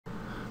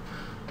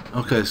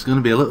Okay, it's going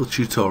to be a little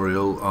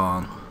tutorial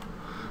on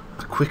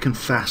a quick and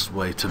fast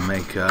way to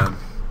make a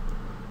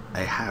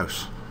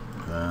house.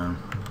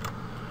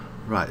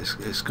 Right,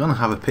 it's going to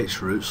have a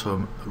pitched roof,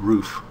 so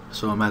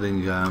I'm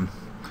adding a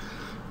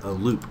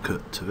loop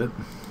cut to it.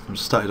 I'm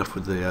started off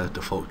with the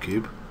default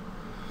cube.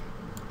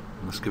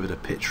 Let's give it a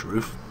pitched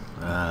roof.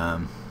 So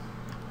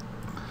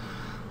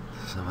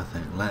I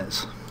think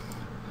let's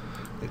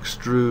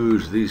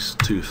extrude these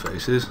two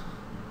faces.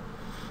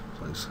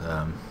 So let's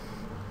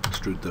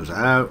extrude those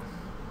out.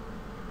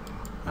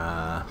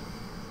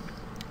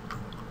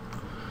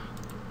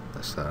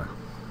 Let's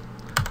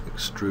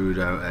extrude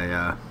out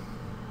a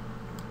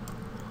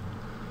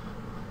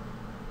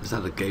is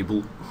that a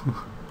gable?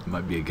 It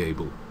might be a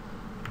gable.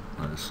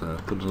 Let's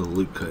put another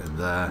loop cut in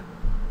there.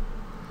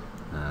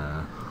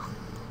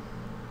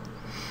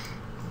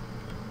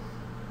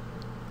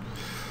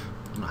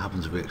 What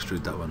happens if we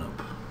extrude that one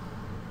up?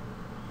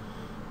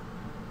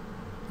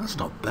 That's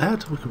not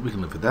bad. We can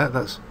live with that.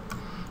 That's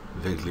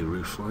vaguely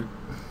roof-like.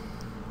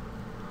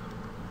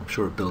 I'm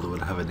sure a builder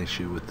would have an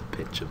issue with the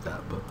pitch of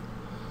that, but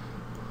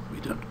we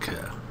don't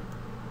care.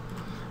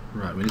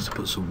 Right, we need to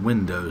put some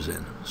windows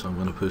in. So I'm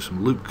going to put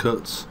some loop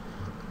cuts.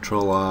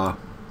 Control R.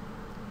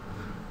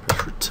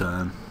 Press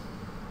return.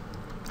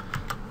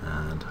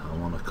 And I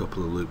want a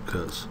couple of loop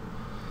cuts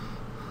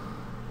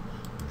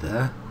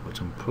there,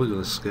 which I'm probably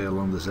going to scale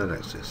on the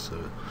Z-axis.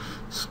 So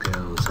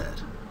scale Z,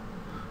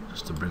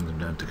 just to bring them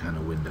down to kind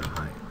of window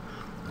height.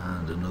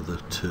 And another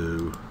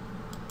two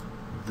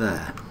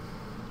there.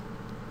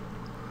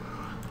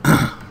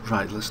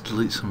 Right, let's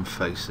delete some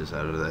faces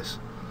out of this.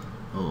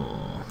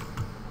 Oh,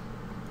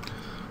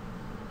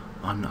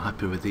 I'm not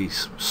happy with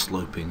these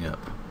sloping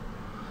up.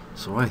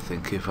 So I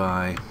think if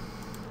I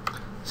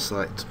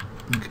select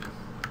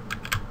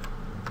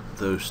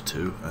those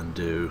two and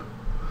do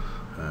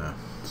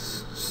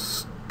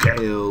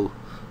scale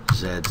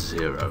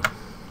Z0.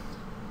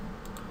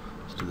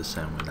 Let's do the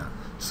same with that.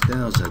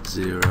 Scale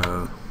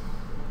Z0.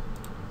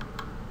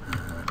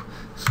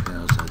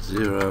 Scale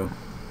Z0.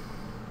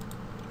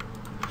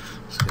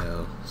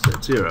 Scale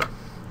Z0.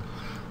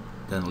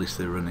 Then at least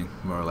they're running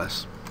more or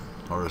less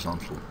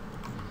horizontal.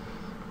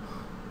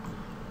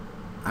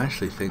 I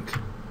actually think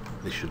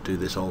they should do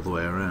this all the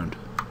way around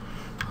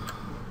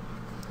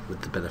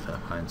with the benefit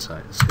of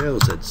hindsight. Scale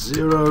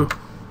Z0.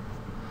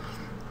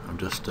 I'm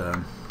just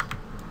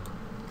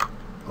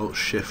Alt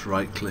Shift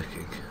right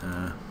clicking.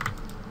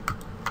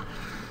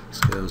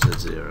 Scale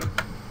Z0.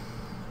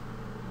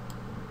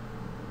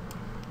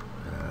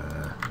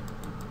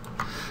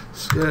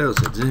 Scale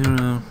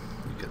Z0.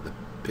 You get the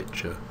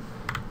picture.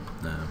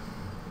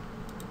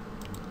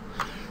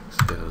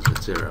 Scale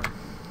Z0.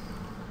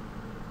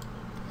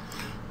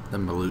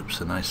 Then my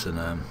loops are nice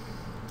and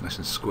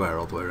square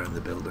all the way around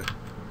the building.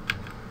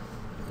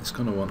 It's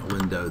going to want a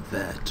window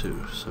there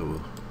too, so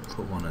we'll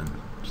put one in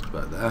just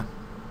about there.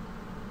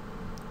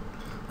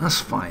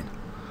 That's fine.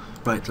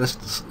 Right,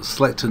 let's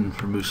select and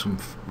remove some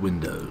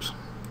windows.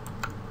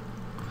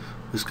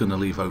 We're just going to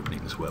leave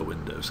openings where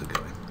windows are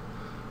going.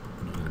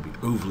 We're not going to be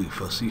overly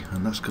fussy,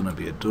 and that's going to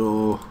be a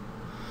door,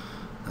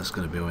 that's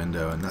going to be a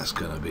window, and that's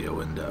going to be a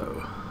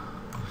window.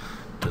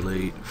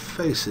 Delete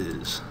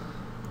faces.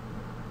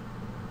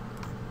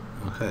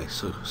 Okay,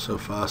 so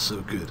far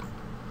so good.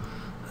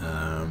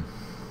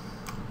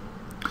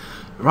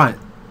 Right,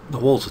 the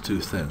walls are too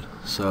thin,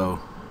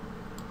 so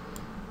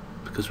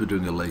because we're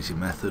doing a lazy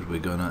method, we're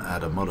going to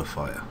add a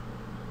modifier.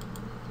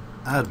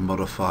 Add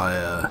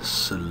modifier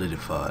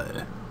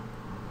solidify.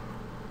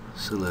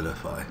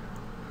 Solidify.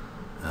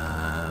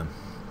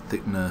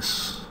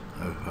 Thickness.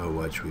 How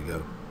wide should we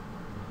go?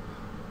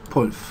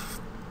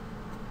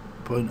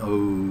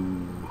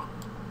 0.0.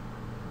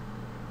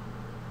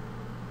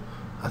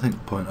 I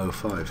think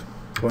 0.05.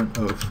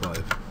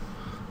 0.05.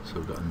 So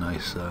we've got a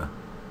nice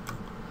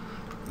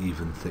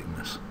even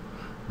thickness.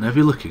 Now if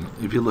you look at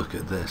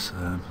this,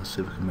 let's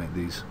see if we can make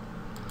these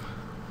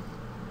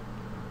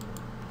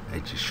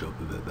edges show up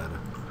a bit better.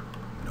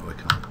 No, we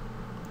can't.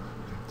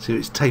 See,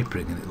 it's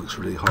tapering and it looks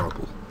really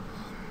horrible.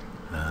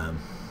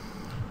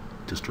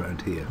 Just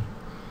around here.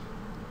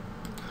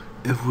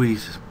 If we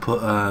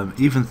put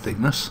even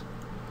thickness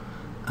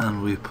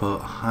and we put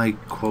high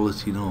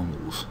quality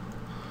normals,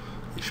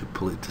 it should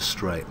pull it to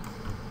straight.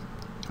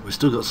 We've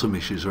still got some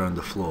issues around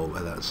the floor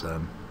where that's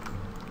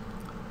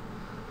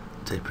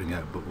tapering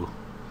out, but we'll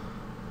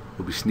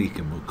be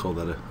sneaking. We'll call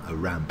that a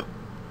ramp.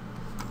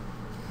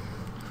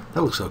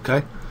 That looks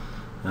okay.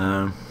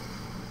 Now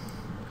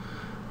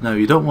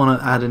you don't want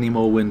to add any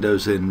more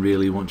windows in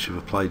really once you've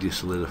applied your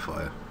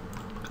solidifier,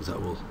 because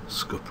that will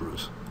scupper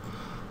us.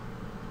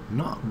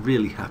 Not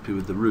really happy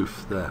with the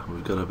roof there.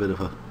 We've got a bit of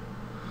a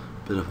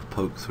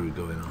poke through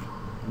going on. I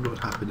wonder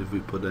what would happen if we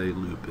put a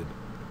loop in.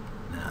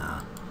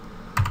 Nah.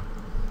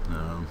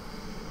 No.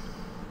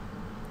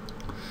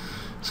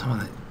 Some of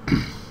the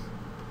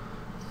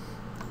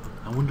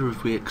I wonder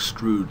if we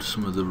extrude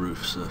some of the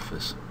roof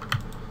surface.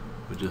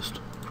 We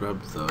just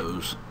grab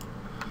those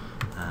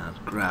and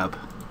grab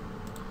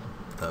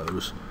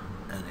those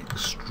and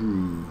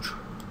extrude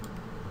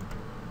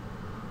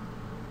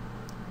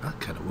That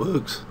kind of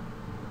works.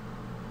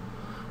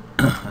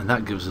 And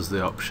that gives us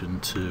the option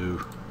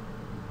to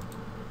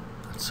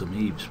add some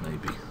eaves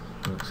maybe.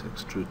 Let's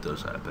extrude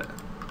those out a bit.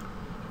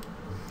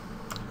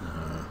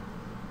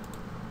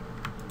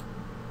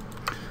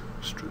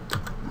 Extrude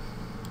that.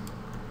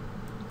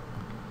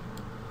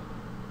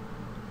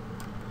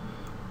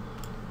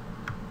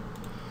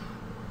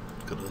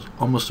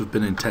 Almost have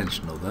been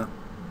intentional, that.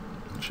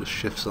 It's just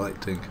shift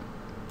selecting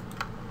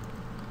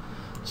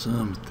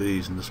some of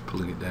these and just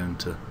pulling it down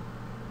to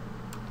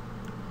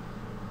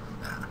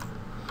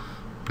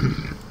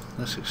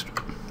let's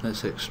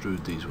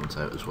extrude these ones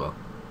out as well.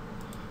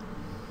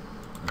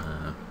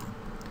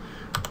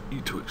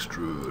 E to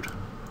extrude,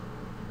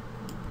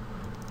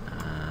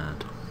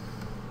 and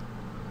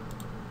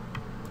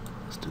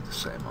let's do the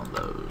same on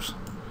those.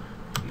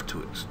 E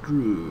to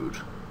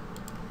extrude.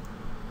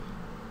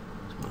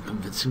 It's more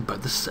convincing by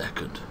the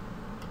second.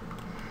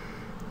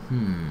 I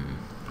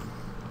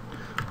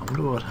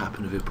wonder what would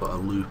happen if we put a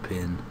loop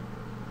in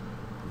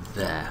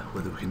there,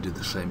 whether we can do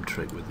the same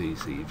trick with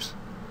these eaves.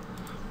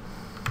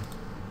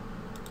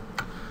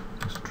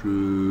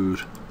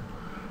 Extrude,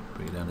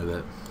 bring it down a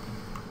bit.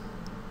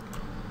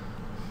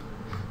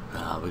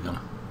 We're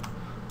gonna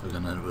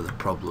end up with a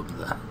problem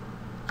there.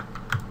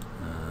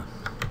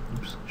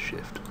 Oops,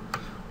 shift,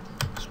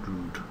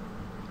 extrude.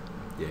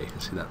 Yeah, you can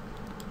see that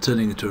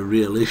turning into a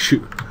real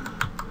issue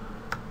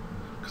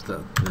because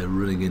they're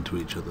running into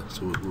each other.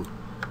 So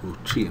we'll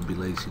cheat and be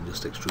lazy and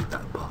just extrude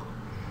that part.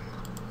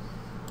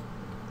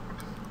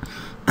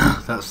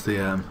 That's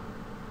the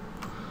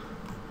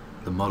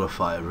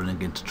modifier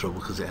running into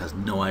trouble because it has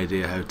no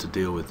idea how to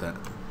deal with that.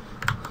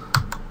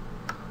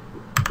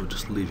 We'll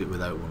just leave it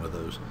without one of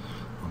those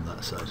on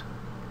that side.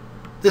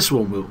 This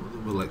one will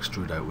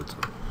extrude outwards.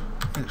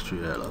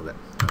 Extrude out a little bit.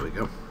 There we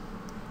go.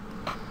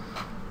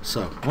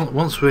 So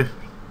once we're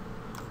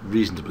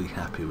reasonably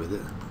happy with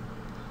it,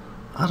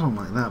 I don't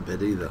like that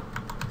bit either.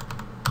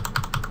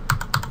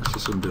 Let's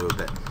just undo a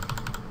bit.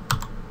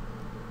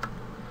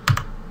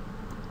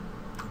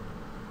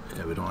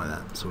 Yeah, we don't like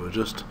that, so we'll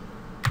just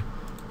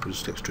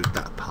extrude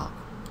that part.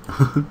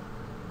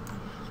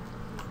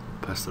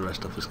 Pass the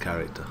rest off as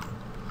character.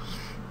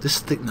 This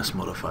thickness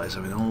modifier is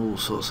having all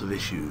sorts of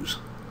issues.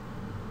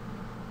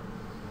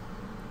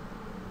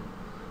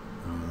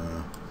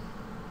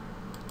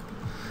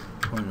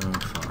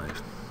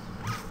 0.05.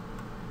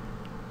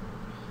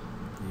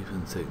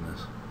 Even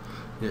thickness.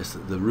 Yes,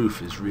 the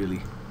roof is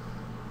really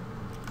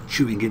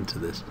chewing into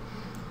this.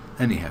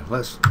 Anyhow,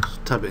 let's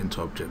tab it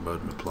into object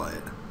mode and apply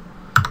it.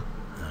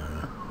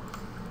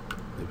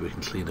 Maybe we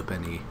can clean up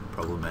any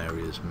problem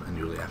areas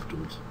manually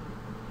afterwards.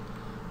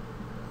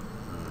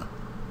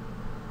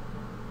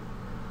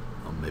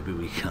 Or maybe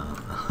we can't.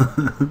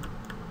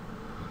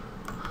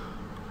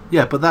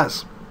 Yeah, but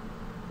that's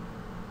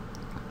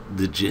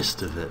the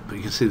gist of it. But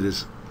you can see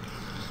there's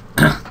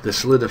the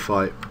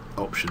solidify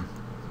option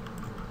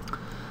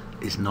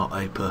is not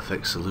a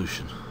perfect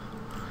solution.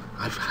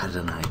 I've had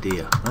an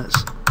idea.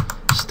 Let's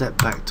step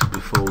back to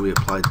before we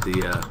applied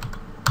the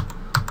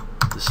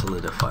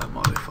solidifier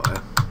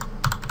modifier.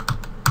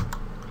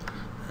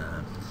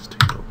 Stick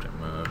to object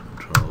mode,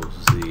 Control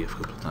Z a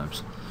couple of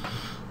times.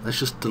 Let's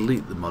just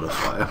delete the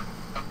modifier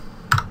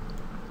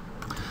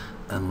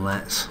and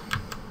let's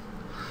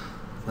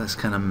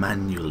kind of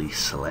manually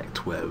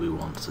select where we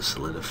want to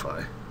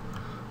solidify.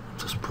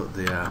 Just put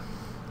the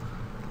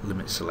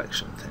limit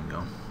selection thing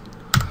on.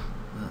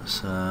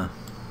 Let's I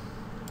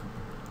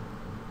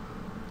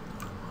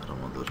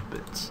don't want those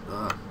bits.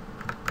 I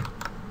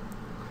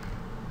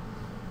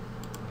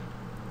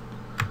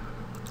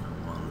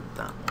want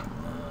that one.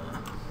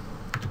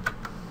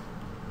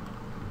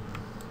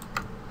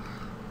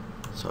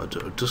 So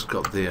I've just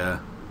got the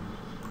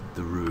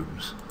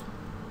rooms,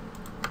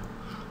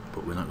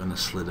 but we're not going to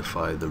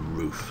solidify the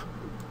roof.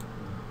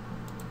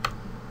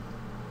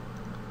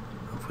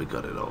 Have we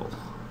got it all?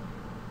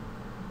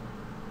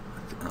 I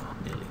think, oh,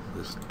 nearly.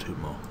 There's two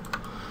more.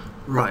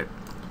 Right.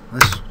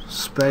 Let's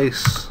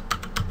space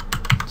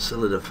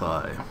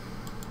solidify.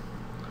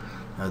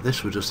 Now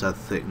this will just add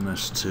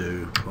thickness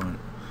to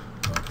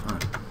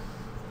 0.05.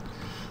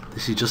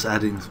 This is just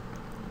adding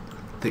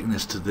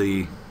thickness to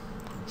the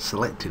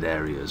selected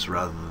areas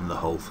rather than the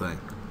whole thing,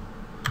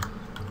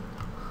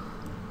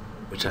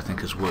 which I think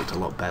has worked a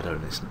lot better,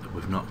 and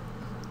we've not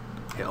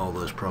hit all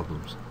those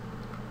problems.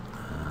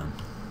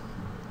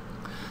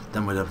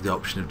 Then we'd have the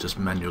option of just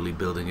manually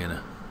building in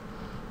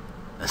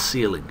a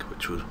ceiling,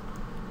 which would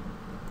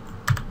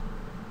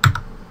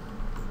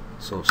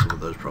solve some of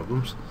those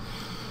problems.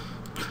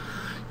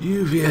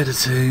 UV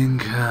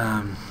editing,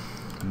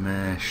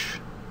 mesh,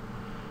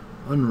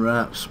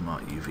 unwrap,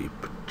 smart UV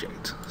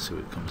project. See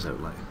what it comes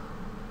out like.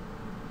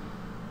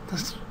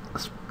 That's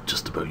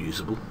just about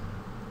usable.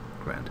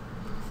 Grand.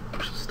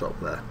 I should stop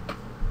there.